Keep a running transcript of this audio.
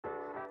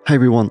Hi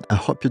everyone, I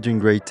hope you're doing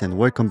great and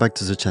welcome back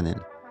to the channel.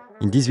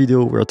 In this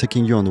video, we are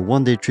taking you on a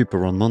one-day trip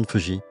around Mount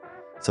Fuji,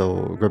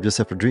 so grab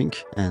yourself a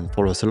drink and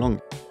follow us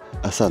along.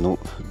 朝の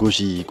5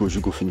時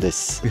55分で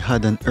す。 We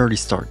had an early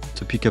start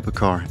to pick up a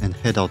car and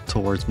head out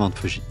towards Mount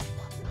Fuji.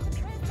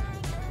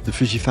 The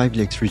Fuji Five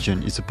Lakes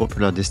region is a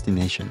popular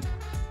destination,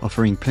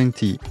 offering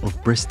plenty of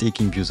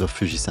breathtaking views of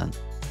Fujisan,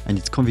 and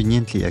it's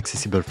conveniently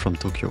accessible from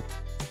Tokyo.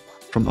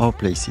 From our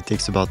place, it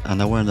takes about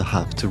an hour and a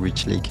half to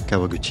reach Lake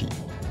Kawaguchi,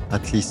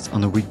 at least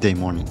on a weekday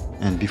morning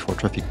and before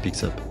traffic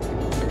picks up.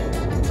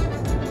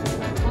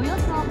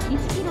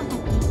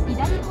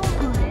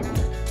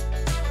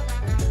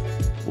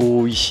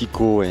 Ooishi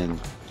公園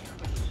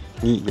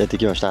にやって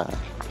きました。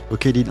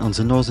 Located on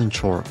the northern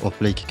shore of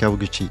Lake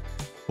Kawaguchi,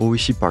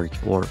 Ooishi Park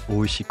or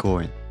Ooishi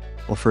Kouen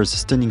offers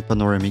stunning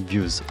panoramic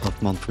views of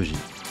Mount Fuji.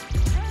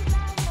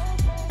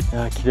 い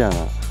やー、綺麗やな。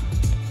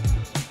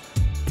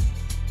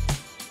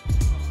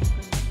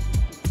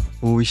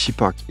 Ooishi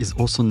Park is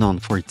also known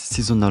for its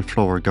seasonal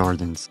flower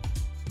gardens.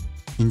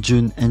 In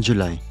June and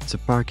July, the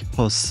park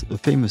hosts a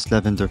famous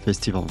lavender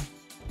festival,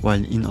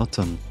 while in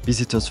autumn,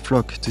 visitors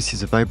flock to see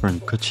the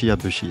vibrant kochia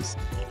bushes.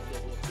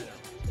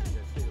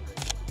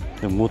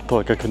 でももっと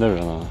赤くなる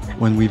よな。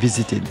 When we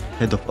visited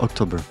head of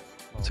October,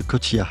 the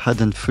kochia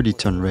hadn't fully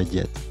turned red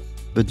yet,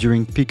 but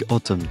during peak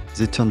autumn,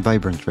 they turned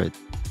vibrant red.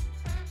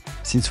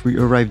 Since we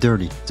arrived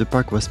early, the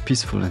park was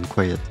peaceful and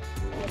quiet.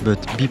 But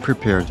be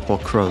prepared for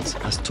crowds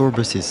as tour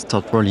buses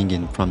start rolling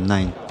in from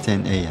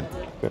 9-10 a.m.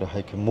 これから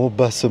早くも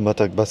うま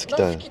たバス来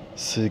た。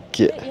すっ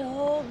げえ。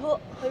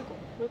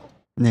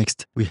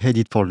 Next, we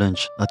headed for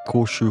lunch at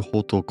Koushuu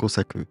Houtou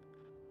Kosaku.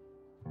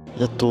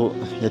 やっと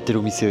やってる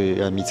お店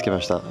が見つけま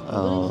した。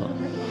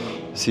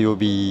水曜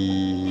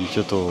日ち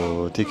ょっ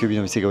と定休日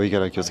の店が多いか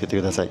ら気をつけて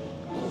ください。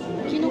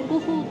きの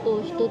こほうと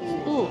う一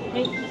つと、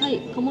は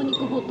い、鴨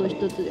肉ほうとう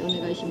一つでお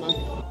願いします。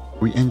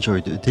 We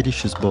enjoyed a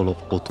delicious bowl of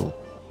Houtou,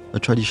 a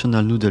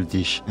traditional noodle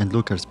dish and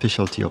local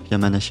specialty of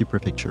Yamanashi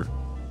Prefecture.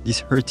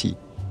 This hearty,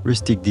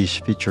 rustic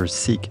dish features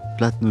thick,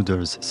 flat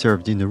noodles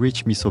served in a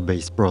rich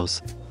miso-based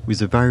broth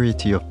with a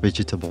variety of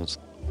vegetables.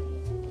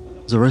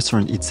 The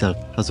restaurant itself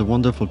has a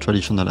wonderful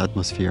traditional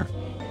atmosphere,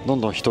 ど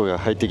んどん人が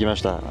入ってきま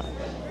した。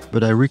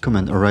 but I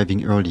recommend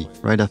arriving early,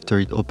 right after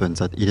it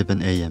opens at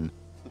 11 a.m.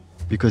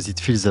 because it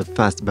fills up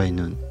fast by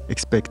noon.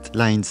 Expect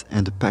lines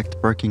and a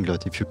packed parking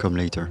lot if you come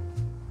later.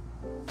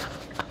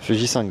 富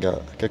士山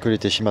が隠れ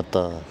てしまっ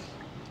た。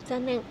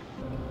 残念。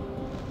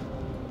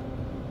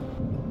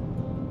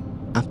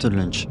 After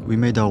lunch, we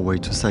made our way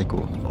to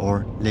Saiko,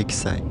 or Lake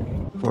Sai,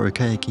 for a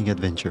kayaking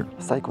adventure.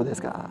 最高で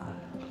すか。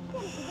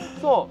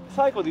そう、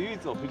最古で唯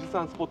一の富士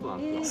山スポットなん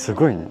ですよ。す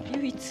ごいね。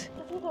唯一。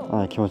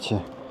あ、気持ちいい。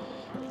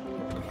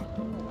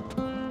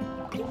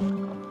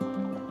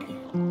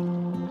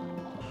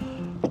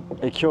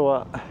今日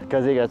は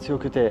風が強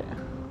くて、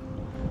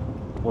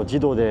もう自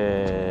動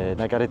で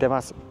流れて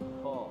ます。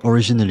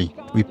 Originally,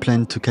 we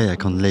planned to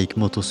kayak on Lake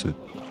Motosu,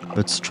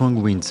 but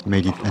strong winds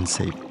made it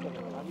unsafe.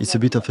 It's a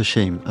bit of a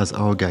shame as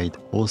our guide,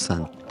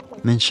 Osan,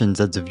 mentioned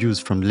that the views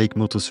from Lake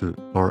Motosu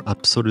are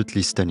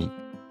absolutely stunning.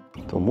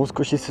 もう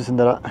少し進ん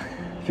だら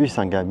富士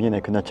山が見え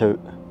なくなっちゃう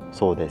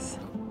そうです。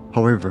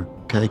 However,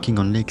 kayaking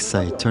on Lake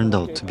Sai turned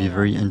out to be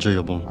very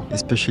enjoyable,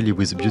 especially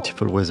with the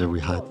beautiful weather we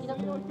had.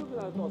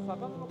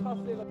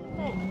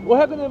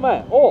 500年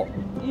前、お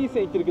いい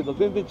線いってるけど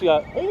全然違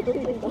う。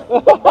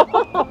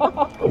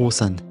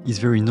Osan is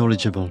very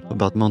knowledgeable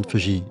about Mount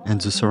Fuji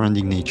and the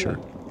surrounding nature,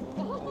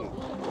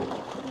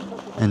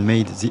 and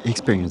made the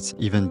experience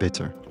even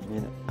better.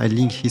 I'll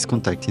link his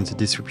contact in the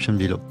description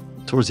below.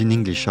 Tours in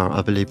English are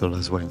available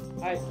as well.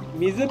 はい、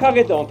水か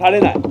けても垂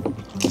れない。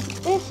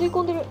吸い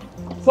込んでる。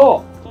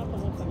そ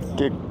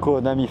結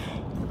構波。う。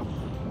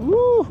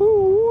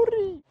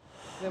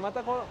でま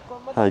た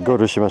はい、ゴー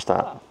ルしまし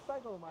た。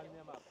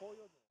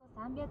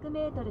 300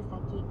メートル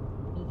先、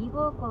右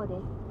方向で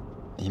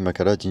す。今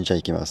から神社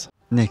行きます。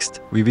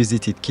 Next, we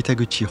visited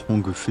Kitaguchi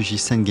Hongu Fuji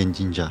Sengen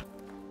Jinja,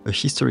 a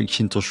historic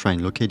Shinto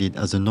shrine located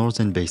at the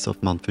northern base of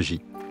Mount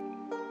Fuji.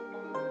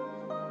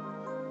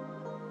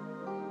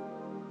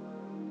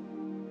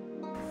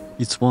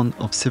 It's one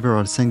of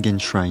several Sengen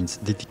shrines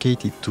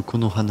dedicated to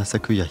Konohana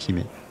Sakuya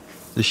Hime,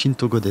 the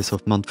Shinto goddess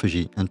of Mount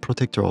Fuji and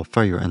protector of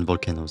fire and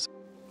volcanoes.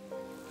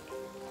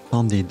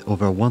 Founded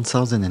over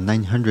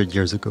 1,900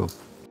 years ago,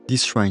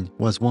 this shrine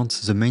was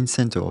once the main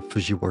center of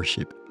Fuji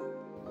worship.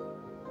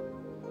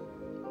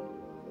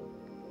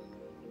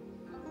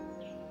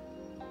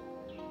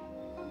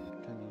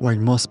 While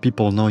most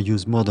people now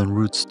use modern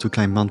routes to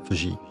climb Mount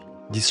Fuji,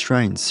 this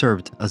shrine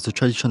served as the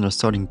traditional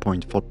starting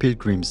point for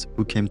pilgrims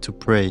who came to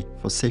pray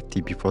for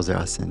safety before their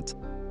ascent.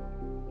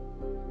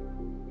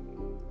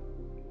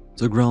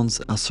 The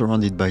grounds are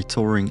surrounded by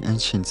towering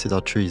ancient cedar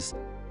trees,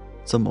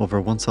 some over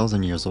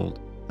 1,000 years old,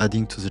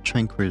 adding to the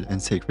tranquil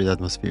and sacred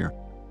atmosphere.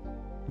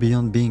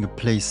 Beyond being a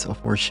place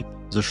of worship,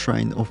 the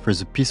shrine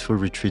offers a peaceful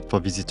retreat for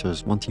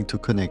visitors wanting to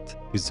connect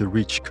with the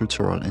rich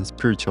cultural and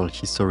spiritual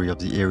history of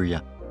the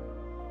area.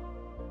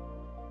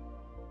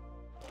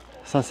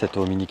 サンセッ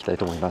トを見に行きたい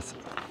と思います。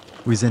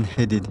We then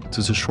headed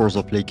to the shores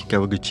of Lake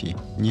Kawaguchi,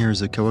 near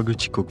the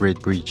Kawaguchiko Great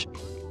Bridge.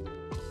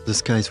 The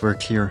skies were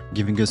clear,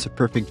 giving us a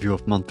perfect view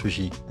of Mount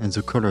Fuji, and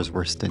the colors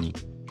were stunning.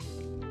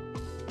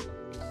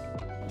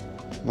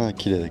 まあ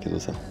綺麗だけど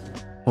さ。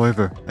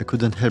 However, I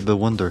couldn't help but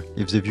wonder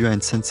if the view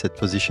and sunset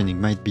positioning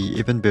might be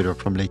even better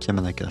from Lake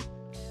Yamanaka.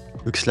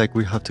 Looks like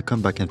we'll have to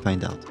come back and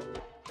find out.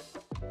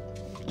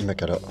 今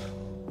から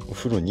お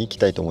風呂に行き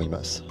たいと思い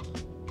ます。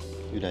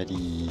ゆらり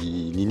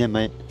2年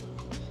前。 2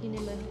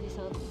年前富士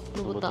山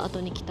登った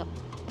後に来た。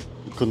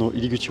この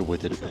入り口覚え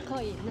てる。か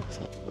わいいね。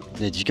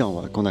で時間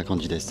はこんな感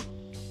じです。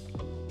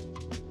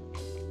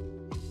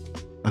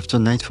 After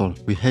nightfall,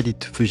 we headed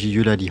to Fuji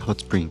Yurari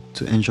Hot Spring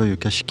to enjoy a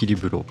kashikiri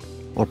buro,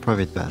 or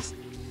private bath,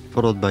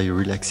 followed by a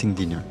relaxing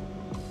dinner.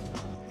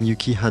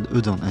 Yuki had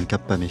udon and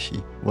kappa meshi,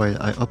 while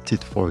I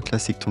opted for a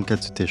classic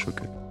tonkatsu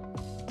teishoku.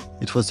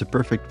 It was the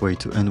perfect way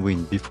to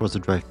unwind before the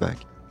drive back.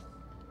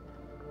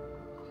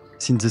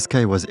 Since the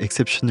sky was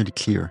exceptionally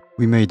clear,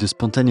 we made a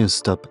spontaneous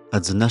stop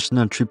at the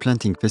National Tree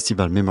Planting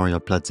Festival Memorial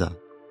Plaza,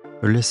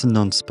 a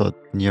lesser-known spot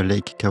near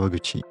Lake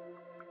Kawaguchi.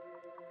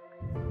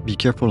 Be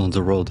careful on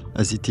the road,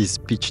 as it is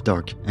pitch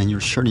dark and you'll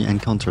surely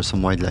encounter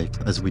some wildlife,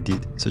 as we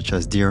did, such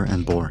as deer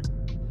and boar.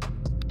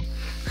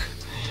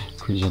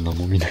 これじゃ何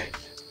も見ない。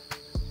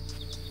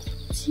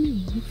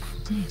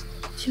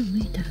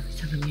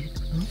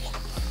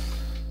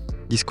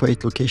 This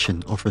quiet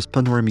location offers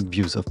panoramic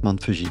views of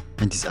Mount Fuji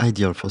and is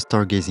ideal for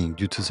stargazing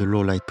due to the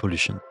low light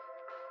pollution.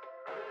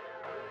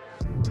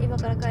 今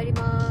から帰り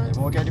ます。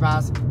もう帰り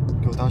ます。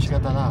今日楽しか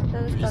ったな。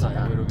富士山い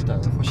ろいろ見た。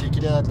星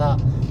綺麗だった。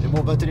で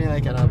もうバッテリーな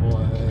いからも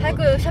う。早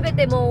く喋っ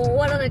てもう終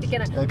わらないといけ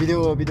ない。ビデ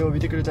オ見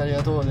てくれてあり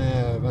がとう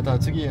ね。また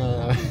次。And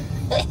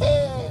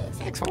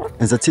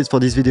that's it for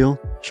this video.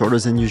 Shorter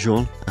than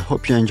usual. I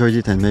hope you enjoyed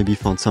it and maybe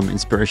found some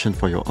inspiration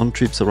for your own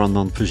trips around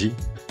Mount Fuji.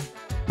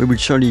 We will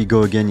surely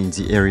go again in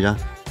the area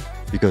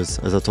because,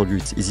 as I told you,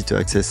 it's easy to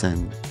access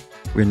and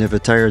we're never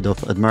tired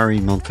of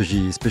admiring Mount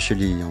Fuji,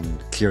 especially on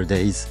clear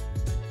days.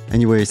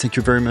 Anyway, thank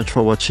you very much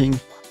for watching,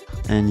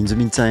 and in the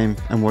meantime,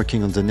 I'm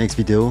working on the next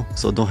video,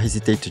 so don't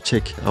hesitate to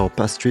check our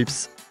past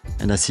trips,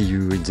 and I'll see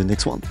you in the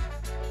next one.